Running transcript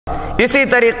اسی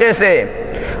طریقے سے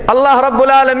اللہ رب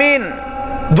العالمین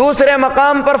دوسرے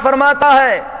مقام پر فرماتا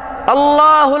ہے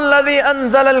اللہ الذی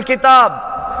انزل الکتاب،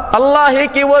 اللہ ہی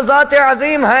کی وہ ذات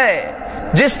عظیم ہے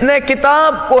جس نے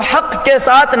کتاب کو حق کے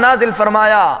ساتھ نازل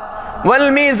فرمایا،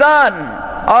 والمیزان،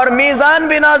 اور میزان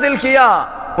بھی نازل کیا،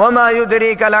 وما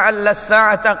یدریک لعل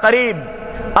الساعة قریب،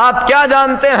 آپ کیا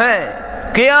جانتے ہیں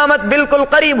قیامت بالکل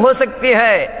قریب ہو سکتی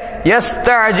ہے،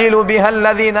 یستعجل بها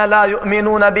الذین لا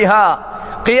یؤمنون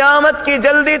بها، قیامت کی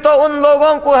جلدی تو ان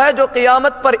لوگوں کو ہے جو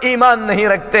قیامت پر ایمان نہیں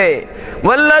رکھتے،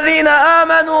 والذین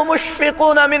آمنوا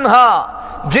مشفقون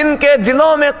منها، جن کے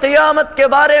دلوں میں قیامت کے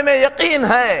بارے میں یقین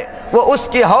ہے وہ اس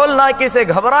کی ہولناکی سے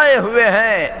گھبرائے ہوئے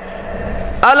ہیں،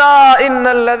 الا ان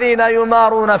الذین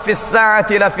یمارون فی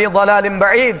الساعة لفی ضلال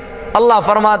بعید، اللہ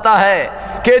فرماتا ہے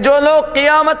کہ جو لوگ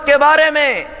قیامت کے بارے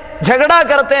میں جھگڑا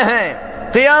کرتے ہیں،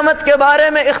 قیامت کے بارے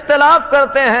میں اختلاف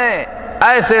کرتے ہیں،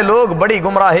 ایسے لوگ بڑی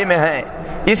گمراہی میں ہیں۔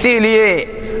 اسی لیے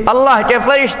اللہ کے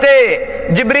فرشتے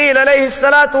جبریل علیہ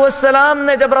السلام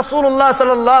نے جب رسول اللہ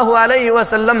صلی اللہ علیہ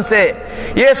وسلم سے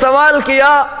یہ سوال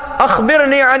کیا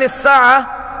اخبرنی عن الساعہ،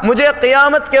 مجھے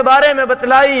قیامت کے بارے میں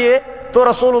بتلائیے، تو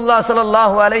رسول اللہ صلی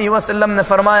اللہ علیہ وسلم نے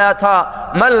فرمایا تھا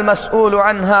مل مسئول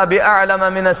عنہا باعلم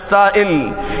من السائل،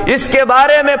 اس کے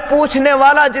بارے میں پوچھنے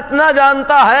والا جتنا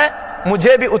جانتا ہے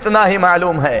مجھے بھی اتنا ہی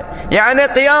معلوم ہے، یعنی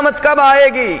قیامت کب آئے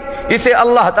گی اسے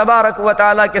اللہ تبارک و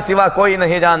تعالیٰ کے سوا کوئی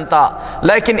نہیں جانتا،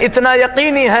 لیکن اتنا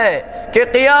یقینی ہے کہ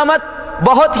قیامت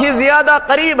بہت ہی زیادہ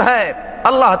قریب ہے۔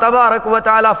 اللہ تبارک و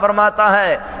تعالیٰ فرماتا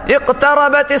ہے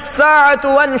اقتربت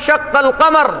الساعة وانشق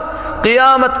القمر،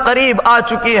 قیامت قریب آ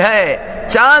چکی ہے،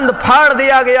 چاند پھاڑ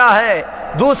دیا گیا ہے۔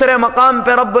 دوسرے مقام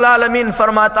پہ رب العالمین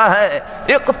فرماتا ہے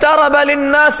اقترب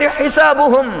للناس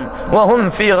حسابهم وهم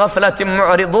فی غفلة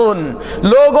معرضون،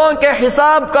 لوگوں کے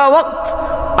حساب کا وقت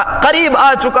قریب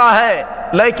آ چکا ہے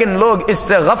لیکن لوگ اس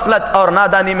سے غفلت اور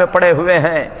نادانی میں پڑے ہوئے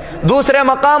ہیں۔ دوسرے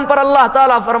مقام پر اللہ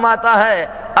تعالیٰ فرماتا ہے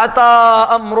اتا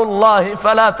امر اللہ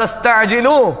فلا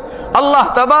تستعجلوه،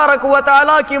 اللہ تبارک و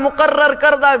تعالیٰ کی مقرر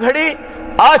کردہ گھڑی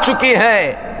آ چکی ہے،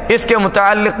 اس کے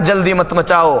متعلق جلدی مت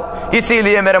مچاؤ۔ اسی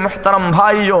لیے میرے محترم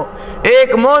بھائیوں،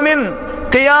 ایک مومن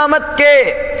قیامت کے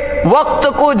وقت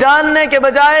کو جاننے کے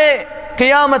بجائے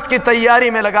قیامت کی تیاری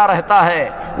میں لگا رہتا ہے،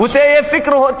 اسے یہ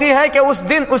فکر ہوتی ہے کہ اس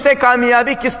دن اسے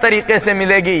کامیابی کس طریقے سے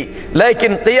ملے گی،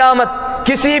 لیکن قیامت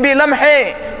کسی بھی لمحے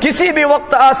کسی بھی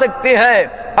وقت آ سکتی ہے۔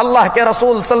 اللہ کے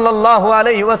رسول صلی اللہ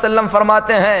علیہ وسلم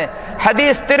فرماتے ہیں،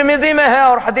 حدیث ترمذی میں ہے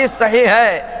اور حدیث صحیح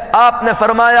ہے، آپ نے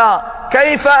فرمایا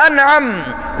کیف انعم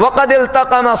وقد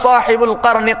التقم صاحب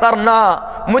القرن قرنا،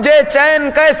 مجھے چین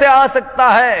کیسے آ سکتا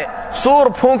ہے، سور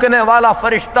پھونکنے والا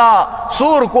فرشتہ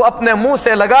سور کو اپنے منہ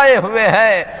سے لگائے ہوئے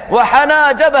ہے، وحنا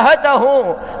جبہتہ،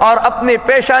 اور اپنی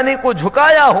پیشانی کو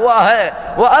جھکایا ہوا ہے،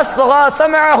 واصغى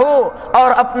سمعہ،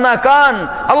 اور اپنا کان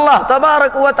اللہ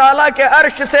تبارک و تعالیٰ کے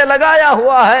عرش سے لگایا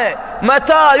ہوا ہے،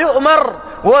 متى یؤمر،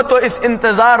 وہ تو اس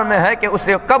انتظار میں ہے کہ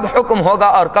اسے کب حکم ہوگا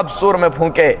اور کب سور میں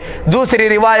پھونکے۔ دوسری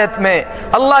روایت میں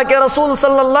اللہ کے رسول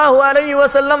صلی اللہ علیہ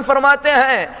وسلم فرماتے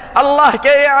ہیں اللہ کے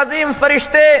یہ عظیم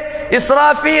فرشتے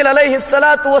اسرافیل علیہ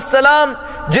السلام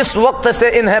جس وقت سے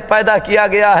انہیں پیدا کیا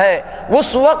گیا ہے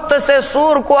اس وقت سے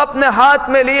سور کو اپنے ہاتھ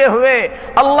میں لیے ہوئے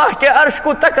اللہ کے عرش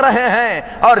کو تک رہے ہیں،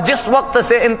 اور جس وقت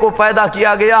سے ان کو پیدا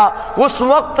کیا گیا اس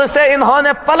وقت سے انہوں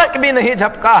نے پلک بھی نہیں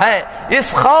جھپکا ہے،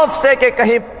 اس خوف سے کہ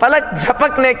کہیں پلک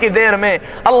جھپکنے کی دیر میں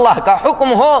اللہ کا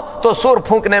حکم ہو تو سور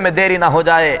پھونکنے میں دیری نہ ہو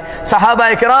جائے۔ صحابہ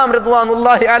کرام رضوان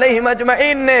اللہ علیہم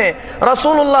اجمعین نے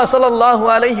رسول اللہ صلی اللہ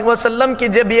علیہ وسلم کی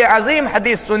جب یہ عظیم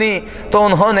حدیث سنی تو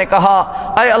انہوں نے کہا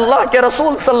اے اللہ کے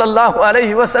رسول صلی اللہ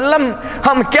علیہ وسلم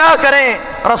ہم کیا کریں؟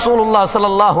 رسول اللہ صلی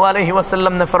اللہ علیہ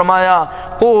وسلم نے فرمایا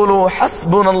قولوا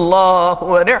حسبنا اللہ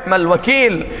ونعم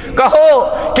الوکیل، کہو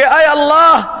کہ اے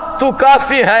اللہ تو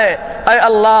کافی ہے، اے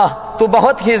اللہ تو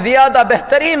بہت ہی زیادہ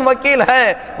بہترین وکیل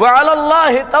ہے، وعلی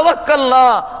اللہ توکلنا،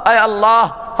 اے اللہ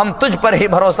ہم تجھ پر ہی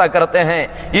بھروسہ کرتے ہیں۔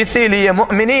 اسی لیے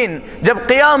مؤمنین جب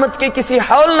قیامت کی کسی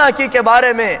ہولناکی کے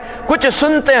بارے میں کچھ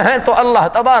سنتے ہیں تو اللہ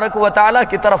تبارک و تعالیٰ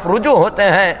کی طرف رجوع ہوتے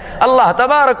ہیں، اللہ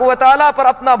تبارک و تعالیٰ پر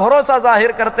اپنا بھروسہ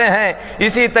ظاہر کرتے ہیں۔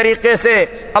 اسی طریقے سے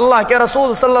اللہ کے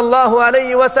رسول صلی اللہ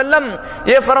علیہ وسلم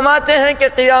یہ فرماتے ہیں کہ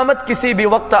قیامت کسی بھی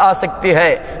وقت آ سکتی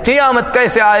ہے۔ قیامت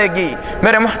کیسے آئے گی؟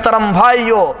 میرے محترم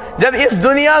بھائیوں، جب اس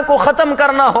دنیا کو ختم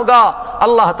کرنا ہوگا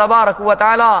اللہ تبارک و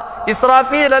تعالیٰ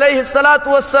اسرافیل علیہ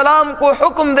السلام کو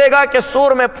حکم دے گا کہ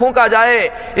سور میں پھونکا جائے،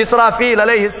 اسرافیل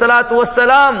علیہ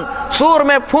السلام سور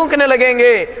میں پھونکنے لگیں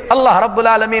گے۔ اللہ رب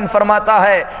العالمین فرماتا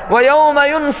ہے وَيَوْمَ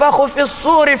يُنفَخُ فِي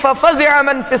الصُّورِ فَفَزِعَ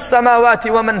مَنْ فِي السَّمَاوَاتِ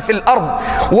وَمَنْ فِي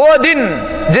الْأَرْضِ، وہ دن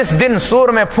جس دن سور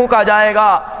میں پھونکا جائے گا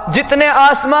جتنے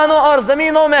آسمانوں اور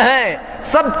زمینوں میں ہیں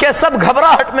سب کے سب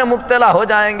گھبراہٹ میں مبتلا ہو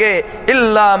جائیں گے،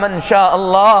 الا من شاء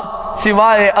اللہ،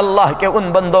 سوائے اللہ کے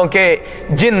ان بندوں کے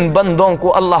جن بندوں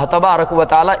کو اللہ تبارک و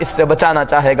تعالی اس سے بچانا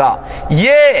چاہے گا۔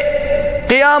 یہ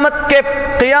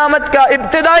قیامت کا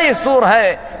ابتدائی سور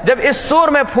ہے۔ جب اس سور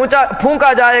میں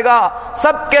پھونکا جائے گا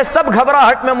سب کے سب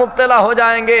گھبراہٹ میں مبتلا ہو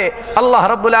جائیں گے۔ اللہ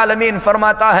رب العالمین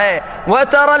فرماتا ہے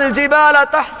وَتَرَى الْجِبَالَ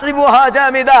تَحْسِبُهَا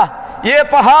جَامِدَةً، یہ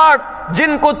پہاڑ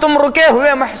جن کو تم رکے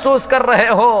ہوئے محسوس کر رہے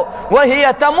ہو،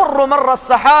 وَهِيَ تَمُرُّ مَرَّ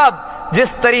السَّحَابِ،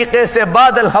 جس طریقے سے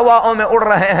بادل ہواؤں میں اڑ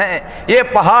رہے ہیں یہ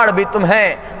پہاڑ بھی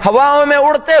تمہیں ہواؤں میں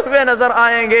اڑتے ہوئے نظر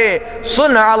آئیں گے۔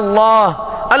 صنع اللہ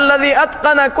الذی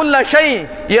اتقن کل شیء،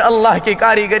 یہ اللہ کی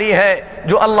کاریگری ہے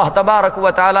جو اللہ تبارک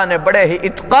و تعالی نے بڑے ہی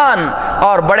اتقان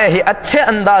اور بڑے ہی اچھے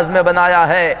انداز میں بنایا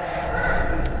ہے۔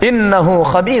 انہ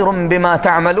خبیر بما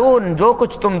تعملون، جو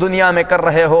کچھ تم دنیا میں کر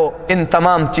رہے ہو ان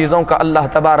تمام چیزوں کا اللہ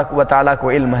تبارک و تعالی کو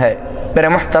علم ہے۔ میرے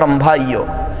محترم بھائیو،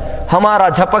 ہمارا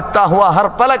جھپکتا ہوا ہر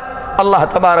پلک اللہ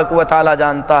تبارک و تعالی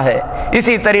جانتا ہے۔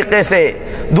 اسی طریقے سے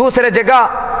دوسرے جگہ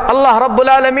اللہ رب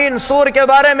العالمین سور کے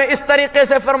بارے میں اس طریقے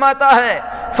سے فرماتا ہے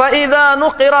فَإِذَا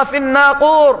نُقِرَ فِي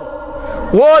النَّاقُورِ،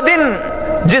 وہ دن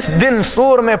جس دن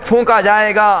سور میں پھونکا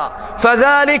جائے گا،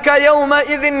 فَذَلِكَ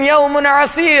يَوْمَئِذٍ يَوْمٌ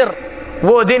عَسِيرٌ،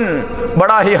 وہ دن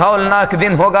بڑا ہی ہولناک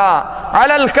دن ہوگا،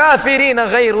 عَلَى الْكَافِرِينَ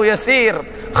غَيْرُ يَسِيرٌ،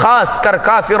 خاص کر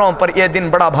کافروں پر یہ دن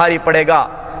بڑا بھاری پڑے گا۔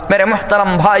 میرے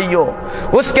محترم بھائیوں،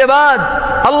 اس کے بعد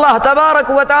اللہ تبارک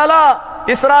و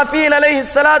تعالی اسرافیل علیہ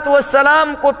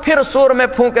السلام کو پھر سور میں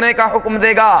پھونکنے کا حکم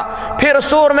دے گا۔ پھر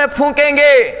سور میں پھونکیں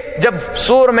گے۔ جب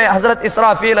سور میں حضرت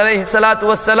اسرافیل علیہ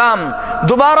السلام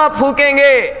دوبارہ پھونکیں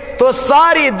گے تو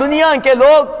ساری دنیا کے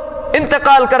لوگ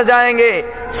انتقال کر جائیں گے،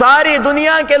 ساری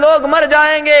دنیا کے لوگ مر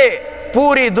جائیں گے۔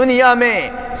 پوری دنیا میں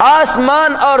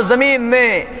آسمان اور زمین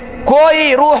میں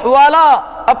کوئی روح والا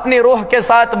اپنی روح کے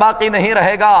ساتھ باقی نہیں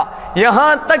رہے گا،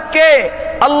 یہاں تک کہ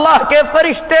اللہ کے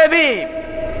فرشتے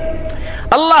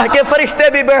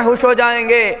بھی بے ہوش ہو جائیں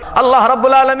گے۔ اللہ رب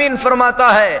العالمین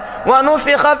فرماتا ہے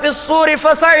وَنُفِخَ فِي الصُّورِ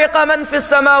فَصَعِقَ مَن فِي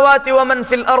السَّمَاوَاتِ وَمَن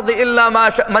فِي الْأَرْضِ إِلَّا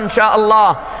مَن شَاءَ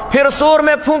اللَّهُ، پھر سور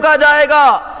میں پھونکا جائے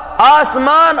گا،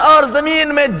 آسمان اور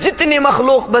زمین میں جتنی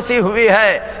مخلوق بسی ہوئی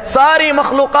ہے ساری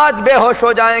مخلوقات بے ہوش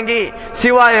ہو جائیں گی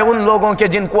سوائے ان لوگوں کے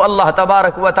جن کو اللہ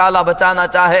تبارک و تعالی بچانا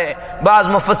چاہے۔ بعض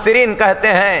مفسرین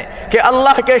کہتے ہیں کہ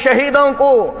اللہ کے شہیدوں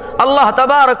کو اللہ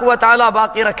تبارک و تعالی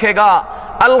باقی رکھے گا۔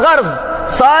 الغرض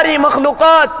ساری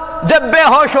مخلوقات جب بے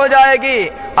ہوش ہو جائے گی،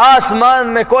 آسمان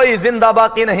میں کوئی زندہ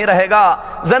باقی نہیں رہے گا،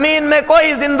 زمین میں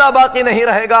کوئی زندہ باقی نہیں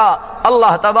رہے گا۔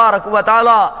 اللہ تبارک و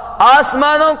تعالی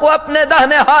آسمانوں کو اپنے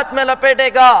داہنے ہاتھ میں لپیٹے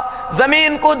گا،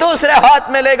 زمین کو دوسرے ہاتھ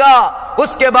میں لے گا،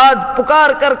 اس کے بعد پکار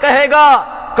کر کہے گا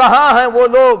کہاں ہیں وہ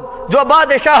لوگ جو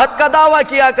بادشاہت کا دعویٰ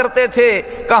کیا کرتے تھے،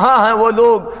 کہاں ہیں وہ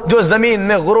لوگ جو زمین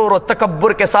میں غرور و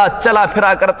تکبر کے ساتھ چلا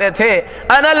پھرا کرتے تھے۔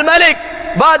 انا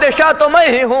الملک، بادشاہ تو میں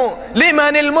ہی ہوں،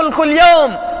 لمن الملک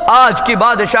اليوم، آج کی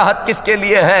بادشاہت کس کے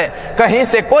لیے ہے؟ کہیں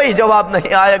سے کوئی جواب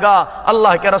نہیں آئے گا۔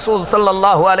 اللہ کے رسول صلی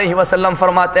اللہ علیہ وسلم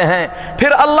فرماتے ہیں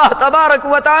پھر اللہ تبارک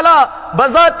و تعالی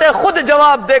بذات خود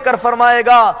جواب دے کر فرمائے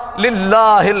گا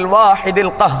للہ الواحد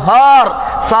القہار،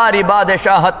 ساری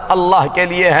بادشاہت اللہ کے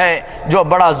لیے ہے جو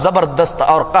بڑا زبردست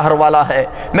اور قہر والا ہے۔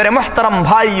 میرے محترم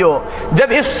بھائیوں،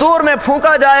 جب اس سور میں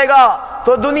پھونکا جائے گا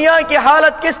تو دنیا کی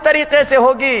حالت کس طریقے سے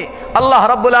ہوگی؟ اللہ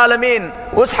رب العالمین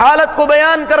اس حالت کو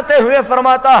بیان کرتے ہوئے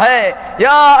فرماتا ہے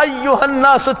یا ایھا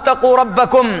الناس اتقوا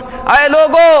ربکم، اے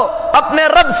لوگو اپنے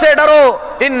رب سے ڈرو،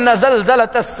 ان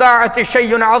زلزلۃ الساعۃ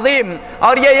شیء عظیم،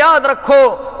 اور یہ یاد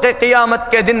رکھو کہ قیامت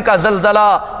کے دن کا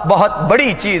زلزلہ بہت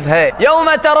بڑی چیز ہے۔ یوم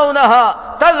ترونھا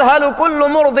تذہل کل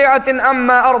مرضعۃ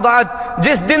عما ارضعت،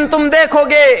 جس دن تم دیکھو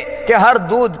گے کہ ہر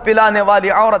دودھ پلانے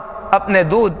والی عورت اپنے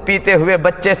دودھ پیتے ہوئے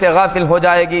بچے سے غافل ہو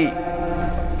جائے گی۔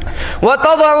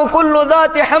 وَتَضَعُ كُلُّ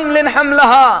ذَاتِ حَمْلٍ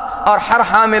حَمْلَهَا، اور ہر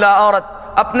حاملہ عورت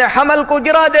اپنے حمل کو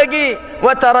گرا دے گی۔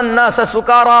 وَتَرَى النَّاسَ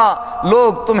سُكَارَىٰ،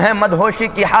 لوگ تمہیں مدہوشی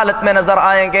کی حالت میں نظر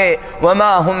آئیں گے۔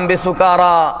 وَمَا هُمْ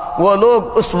بِسُكَارَىٰ، وہ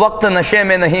لوگ اس وقت نشے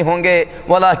میں نہیں ہوں گے۔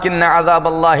 وَلَكِنَّ عَذَابَ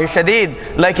اللَّهِ شَدِيدٌ،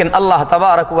 لیکن اللہ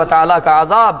تبارک و تعالیٰ کا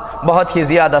عذاب بہت ہی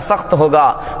زیادہ سخت ہوگا۔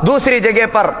 دوسری جگہ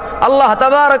پر اللہ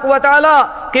تبارک و تعالیٰ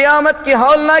قیامت کی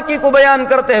ہولناکی کو بیان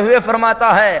کرتے ہوئے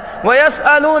فرماتا ہے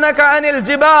وَيَسْأَلُونَكَ عَنِ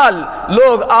الْجِبَالِ،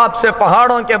 لوگ آپ سے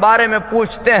پہاڑوں کے بارے میں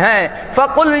پوچھتے ہیں۔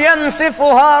 فَقُلْ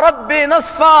يَنْسِفُهَا رَبِّي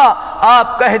نَسْفًا، آپ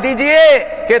کہہ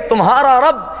دیجئے کہ تمہارا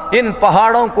رب ان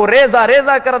پہاڑوں کو ریزہ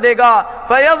ریزہ کر دے گا۔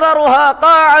 فَيَذَرُهَا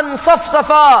قَاعًا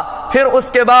صَفْصَفًا، پھر اس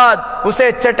کے بعد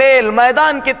اسے چٹیل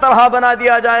میدان کی طرح بنا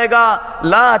دیا جائے گا۔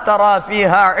 لَا تَرَى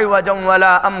فِيهَا عِوَجًا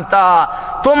وَلَا أَمْتًا،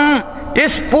 تم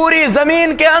اس پوری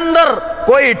زمین کے اندر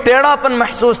کوئی ٹیڑھا پن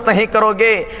محسوس نہیں کرو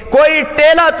گے، کوئی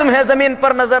ٹیلا تمہیں زمین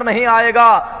پر نظر نہیں آئے گا۔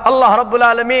 اللہ رب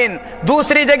العالمین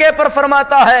دوسری جگہ پر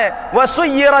فرماتا ہے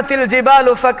وَسُيِّرَتِ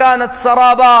الْجِبَالُ فَكَانَتْ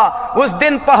سَرَابًا، اس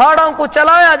دن پہاڑوں کو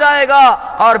چلایا جائے گا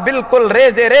اور بالکل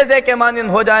ریزے ریزے کے مانند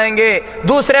ہو جائیں گے۔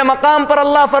 دوسرے مقام پر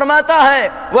اللہ فرماتا ہے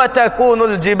وَتَكُونُ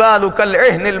الْجِبَالُ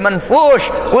كَالْعِهْنِ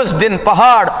الْمَنْفُوشِ، اس دن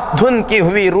پہاڑ دھن کی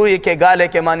ہوئی روئی کے گالے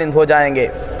کے مانند ہو جائیں گے۔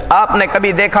 آپ نے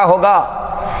کبھی دیکھا ہوگا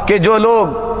کہ جو لوگ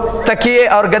تکیے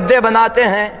اور گدے بناتے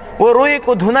ہیں وہ روئی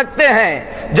کو دھنکتے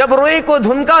ہیں، جب روئی کو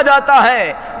دھنکا جاتا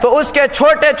ہے تو اس کے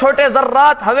چھوٹے چھوٹے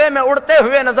ذرات ہوے میں اڑتے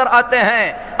ہوئے نظر آتے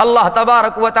ہیں۔ اللہ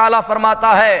تبارک و تعالی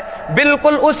فرماتا ہے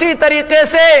بالکل اسی طریقے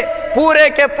سے پورے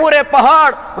کے پورے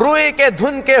پہاڑ روئی کے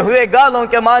دھنکے ہوئے گالوں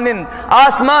کے مانند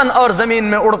آسمان اور زمین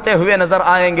میں اڑتے ہوئے نظر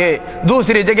آئیں گے۔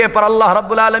 دوسری جگہ پر اللہ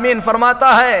رب العالمین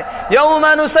فرماتا ہے یوم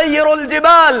نسیر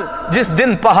الجبال، جس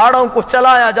دن پہاڑوں کو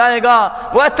چلایا جائے گا،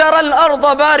 وتری الارض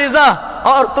بارزہ،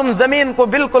 اور تم زمین کو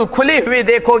بالکل کھلی ہوئی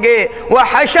دیکھو گے،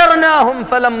 وحشرناہم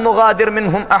فلم نغادر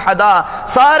منہم احدا،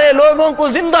 سارے لوگوں کو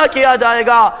زندہ کیا جائے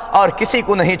گا اور کسی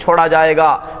کو نہیں چھوڑا جائے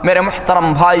گا۔ میرے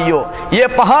محترم بھائیو، یہ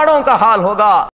پہاڑوں کا حال ہوگا۔